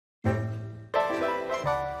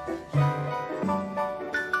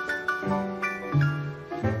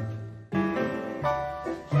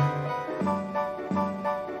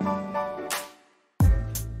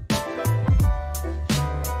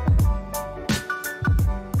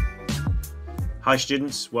Hi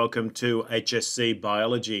students, welcome to HSC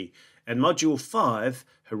Biology and Module 5,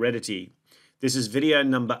 Heredity. This is video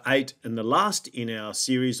number 8 and the last in our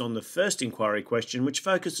series on the first inquiry question, which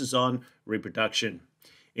focuses on reproduction.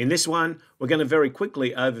 In this one, we're going to very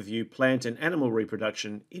quickly overview plant and animal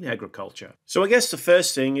reproduction in agriculture. So I guess the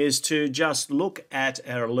first thing is to just look at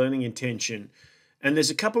our learning intention. And there's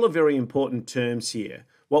a couple of very important terms here.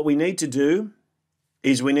 What we need to do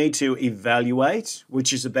is we need to evaluate,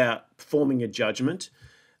 which is about forming a judgment,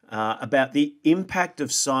 about the impact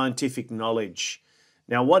of scientific knowledge.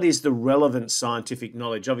 Now, what is the relevant scientific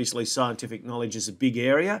knowledge? Obviously, scientific knowledge is a big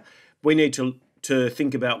area. We need to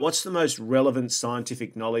think about what's the most relevant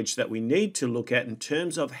scientific knowledge that we need to look at in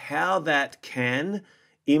terms of how that can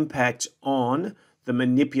impact on the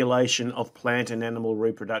manipulation of plant and animal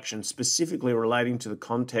reproduction, specifically relating to the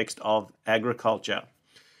context of agriculture.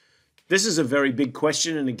 This is a very big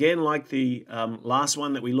question, and again, like the last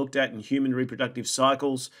one that we looked at in human reproductive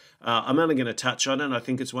cycles, I'm only going to touch on it. I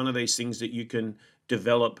think it's one of these things that you can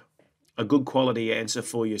develop a good quality answer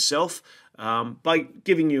for yourself by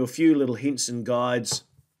giving you a few little hints and guides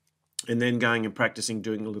and then going and practicing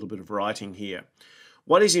doing a little bit of writing here.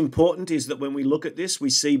 What is important is that when we look at this, we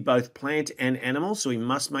see both plant and animal, so we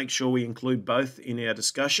must make sure we include both in our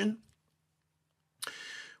discussion.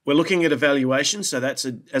 We're looking at evaluation, so that's,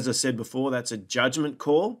 as I said before, that's a judgment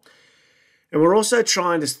call. And we're also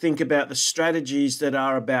trying to think about the strategies that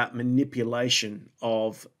are about manipulation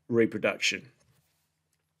of reproduction.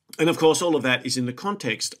 And of course, all of that is in the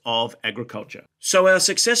context of agriculture. So our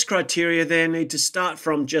success criteria there need to start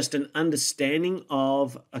from just an understanding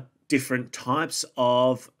of different types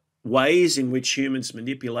of ways in which humans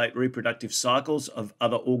manipulate reproductive cycles of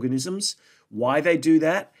other organisms, why they do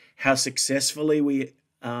that, how successfully we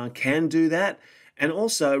can do that, and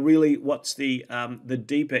also really what's the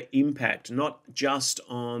deeper impact, not just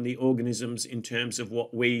on the organisms in terms of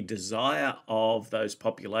what we desire of those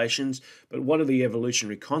populations, but what are the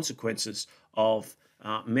evolutionary consequences of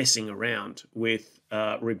messing around with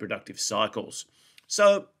reproductive cycles.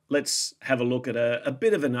 So let's have a look at a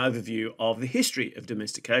bit of an overview of the history of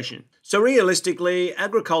domestication. So realistically,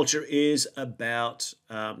 agriculture is about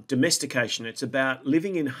domestication. It's about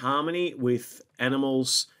living in harmony with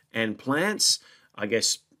animals and plants, I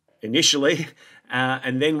guess, initially.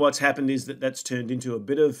 And then what's happened is that that's turned into a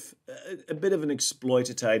bit of an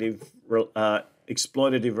exploitative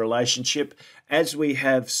relationship as we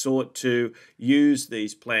have sought to use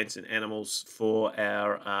these plants and animals for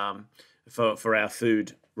our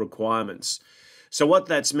food requirements. So what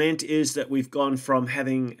that's meant is that we've gone from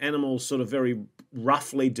having animals sort of very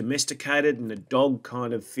roughly domesticated, and the dog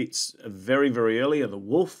kind of fits very, very early, or the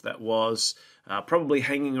wolf that was probably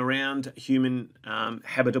hanging around human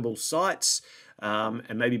habitable sites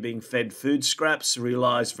and maybe being fed food scraps,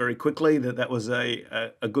 realized very quickly that that was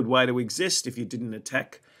a good way to exist if you didn't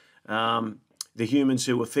attack the humans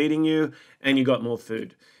who were feeding you, and you got more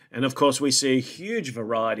food. And of course, we see a huge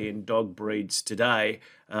variety in dog breeds today,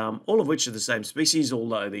 all of which are the same species,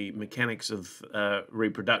 although the mechanics of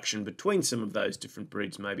reproduction between some of those different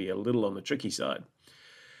breeds may be a little on the tricky side.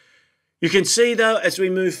 You can see, though, as we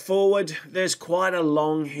move forward, there's quite a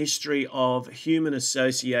long history of human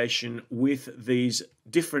association with these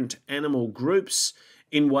different animal groups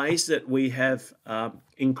in ways that we have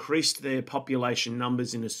increased their population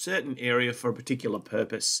numbers in a certain area for a particular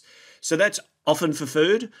purpose. So that's often for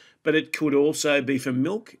food, but it could also be for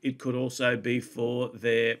milk. It could also be for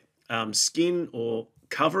their skin or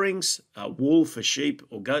coverings, wool for sheep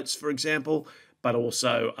or goats, for example, but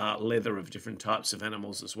also leather of different types of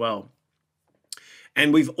animals as well.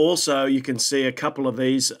 And we've also, you can see a couple of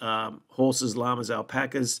these, horses, llamas,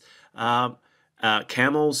 alpacas,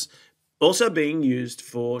 camels, also being used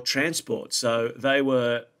for transport. So they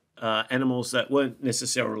were animals that weren't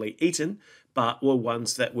necessarily eaten, but were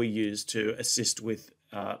ones that we used to assist with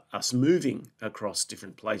us moving across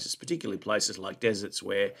different places, particularly places like deserts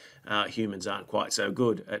where humans aren't quite so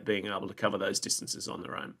good at being able to cover those distances on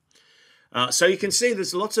their own. So you can see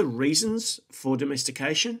there's lots of reasons for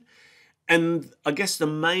domestication. And I guess the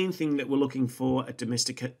main thing that we're looking for at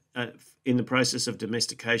in the process of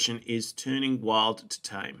domestication is turning wild to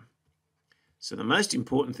tame. So the most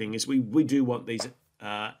important thing is we do want these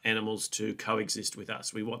animals to coexist with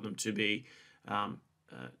us. We want them to be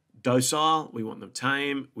docile. We want them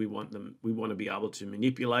tame. We want to be able to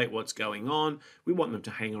manipulate what's going on. We want them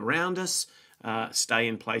to hang around us, stay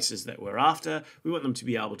in places that we're after. We want them to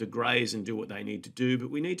be able to graze and do what they need to do,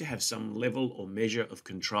 but we need to have some level or measure of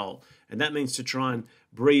control. And that means to try and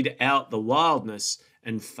breed out the wildness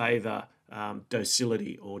and favour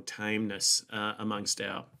docility or tameness amongst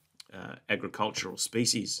our agricultural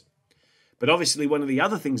species. But obviously one of the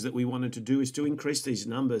other things that we wanted to do is to increase these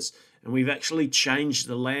numbers, and we've actually changed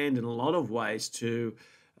the land in a lot of ways to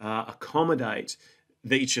accommodate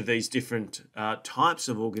each of these different types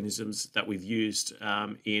of organisms that we've used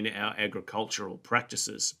in our agricultural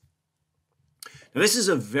practices. Now, this is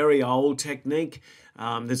a very old technique.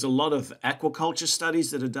 There's a lot of aquaculture studies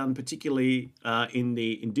that are done, particularly in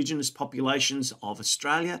the indigenous populations of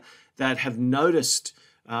Australia, that have noticed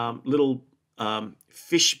little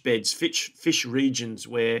fish beds, fish regions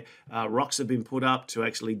where rocks have been put up to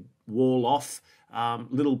actually wall off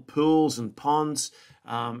little pools and ponds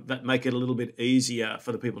that make it a little bit easier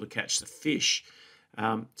for the people to catch the fish.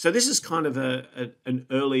 So this is kind of an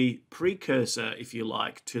early precursor, if you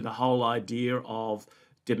like, to the whole idea of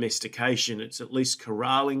domestication. It's at least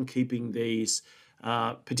corralling, keeping these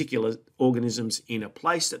particular organisms in a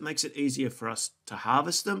place that makes it easier for us to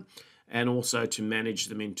harvest them and also to manage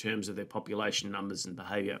them in terms of their population numbers and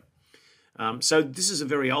behaviour. So this is a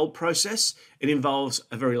very old process. It involves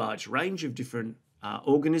a very large range of different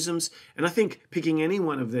organisms, and I think picking any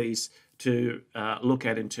one of these to look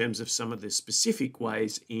at in terms of some of the specific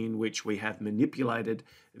ways in which we have manipulated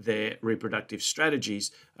their reproductive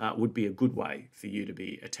strategies would be a good way for you to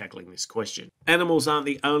be tackling this question. Animals aren't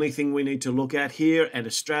the only thing we need to look at here, and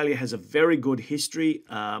Australia has a very good history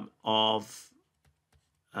of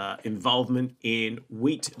involvement in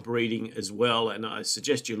wheat breeding as well, and I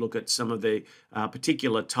suggest you look at some of the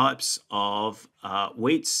particular types of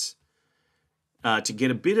wheats to get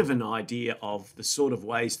a bit of an idea of the sort of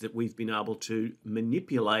ways that we've been able to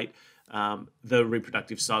manipulate the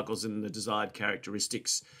reproductive cycles and the desired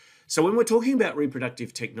characteristics. So when we're talking about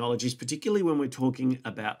reproductive technologies, particularly when we're talking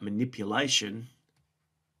about manipulation,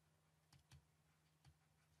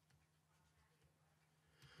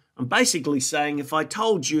 I'm basically saying if I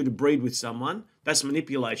told you to breed with someone, that's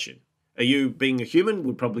manipulation. You, being a human,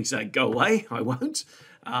 would probably say, go away, I won't,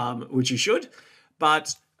 which you should.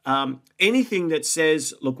 But anything that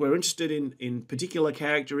says, look, we're interested in particular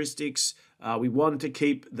characteristics, we want to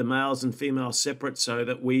keep the males and females separate so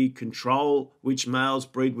that we control which males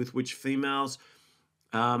breed with which females,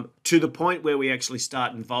 to the point where we actually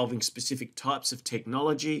start involving specific types of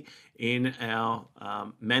technology in our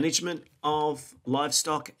management of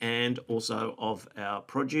livestock and also of our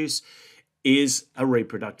produce, is a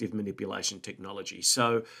reproductive manipulation technology.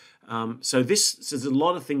 So there's a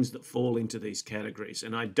lot of things that fall into these categories,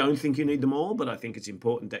 and I don't think you need them all, but I think it's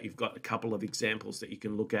important that you've got a couple of examples that you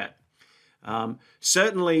can look at.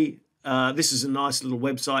 Certainly, this is a nice little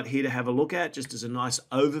website here to have a look at, just as a nice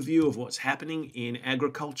overview of what's happening in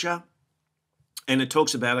agriculture. And it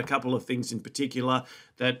talks about a couple of things in particular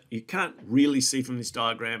that you can't really see from this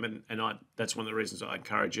diagram, and that's one of the reasons I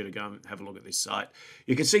encourage you to go and have a look at this site.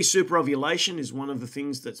 You can see superovulation is one of the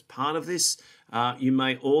things that's part of this. You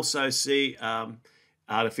may also see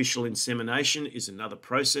artificial insemination is another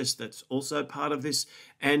process that's also part of this,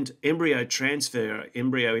 and embryo transfer,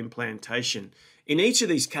 embryo implantation. In each of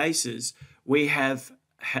these cases, we have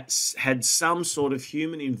had some sort of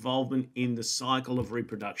human involvement in the cycle of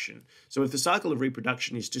reproduction. So if the cycle of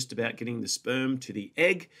reproduction is just about getting the sperm to the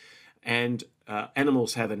egg, and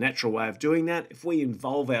animals have a natural way of doing that, if we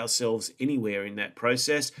involve ourselves anywhere in that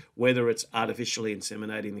process, whether it's artificially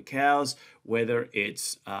inseminating the cows, whether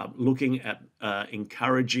it's looking at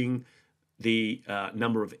encouraging the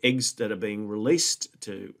number of eggs that are being released,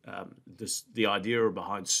 to the idea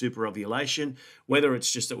behind superovulation, whether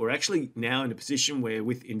it's just that we're actually now in a position where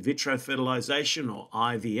with in vitro fertilization or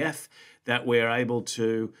IVF that we're able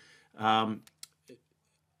to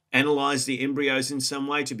analyze the embryos in some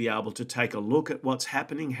way to be able to take a look at what's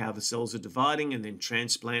happening, how the cells are dividing, and then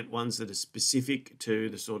transplant ones that are specific to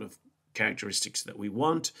the sort of characteristics that we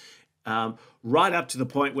want, right up to the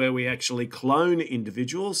point where we actually clone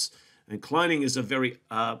individuals. And cloning is a very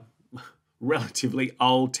relatively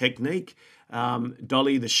old technique.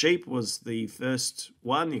 Dolly the sheep was the first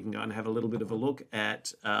one. You can go and have a little bit of a look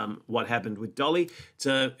at what happened with Dolly.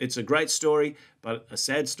 It's a great story, but a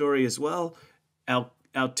sad story as well.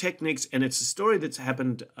 Our techniques, and it's a story that's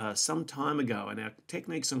happened some time ago, and our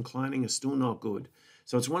techniques on cloning are still not good.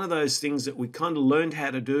 So it's one of those things that we kind of learned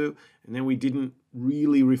how to do, and then we didn't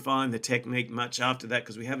really refine the technique much after that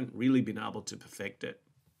because we haven't really been able to perfect it.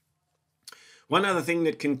 One other thing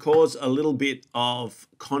that can cause a little bit of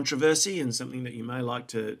controversy, and something that you may like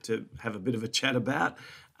to have a bit of a chat about,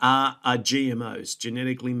 are GMOs,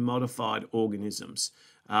 genetically modified organisms,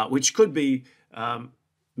 which could be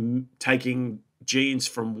taking genes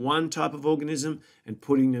from one type of organism and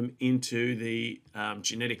putting them into the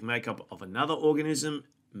genetic makeup of another organism,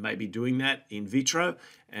 maybe doing that in vitro,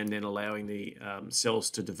 and then allowing the cells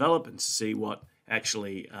to develop and see what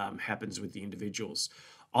actually happens with the individuals.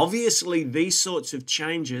 Obviously, these sorts of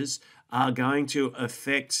changes are going to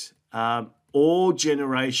affect all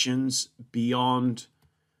generations beyond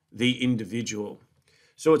the individual.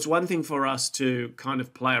 So it's one thing for us to kind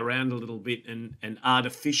of play around a little bit and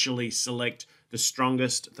artificially select the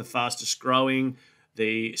strongest, the fastest growing,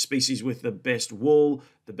 the species with the best wool,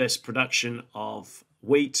 the best production of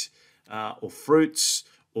wheat or fruits,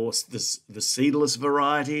 or the seedless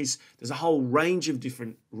varieties. There's a whole range of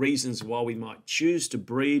different reasons why we might choose to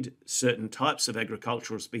breed certain types of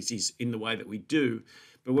agricultural species in the way that we do.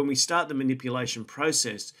 But when we start the manipulation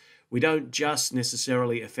process, we don't just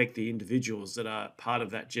necessarily affect the individuals that are part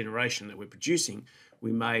of that generation that we're producing.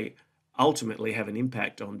 We may ultimately have an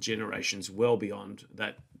impact on generations well beyond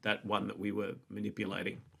that one that we were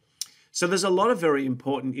manipulating. So there's a lot of very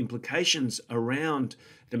important implications around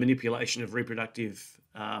the manipulation of reproductive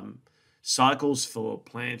cycles for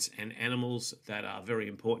plants and animals that are very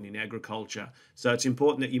important in agriculture. So it's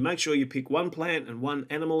important that you make sure you pick one plant and one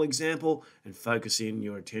animal example and focus in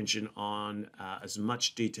your attention on as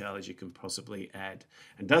much detail as you can possibly add.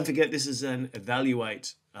 And don't forget, this is an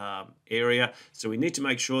evaluate area, so we need to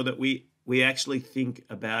make sure that we actually think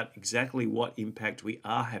about exactly what impact we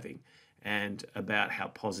are having and about how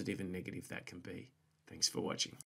positive and negative that can be. Thanks for watching.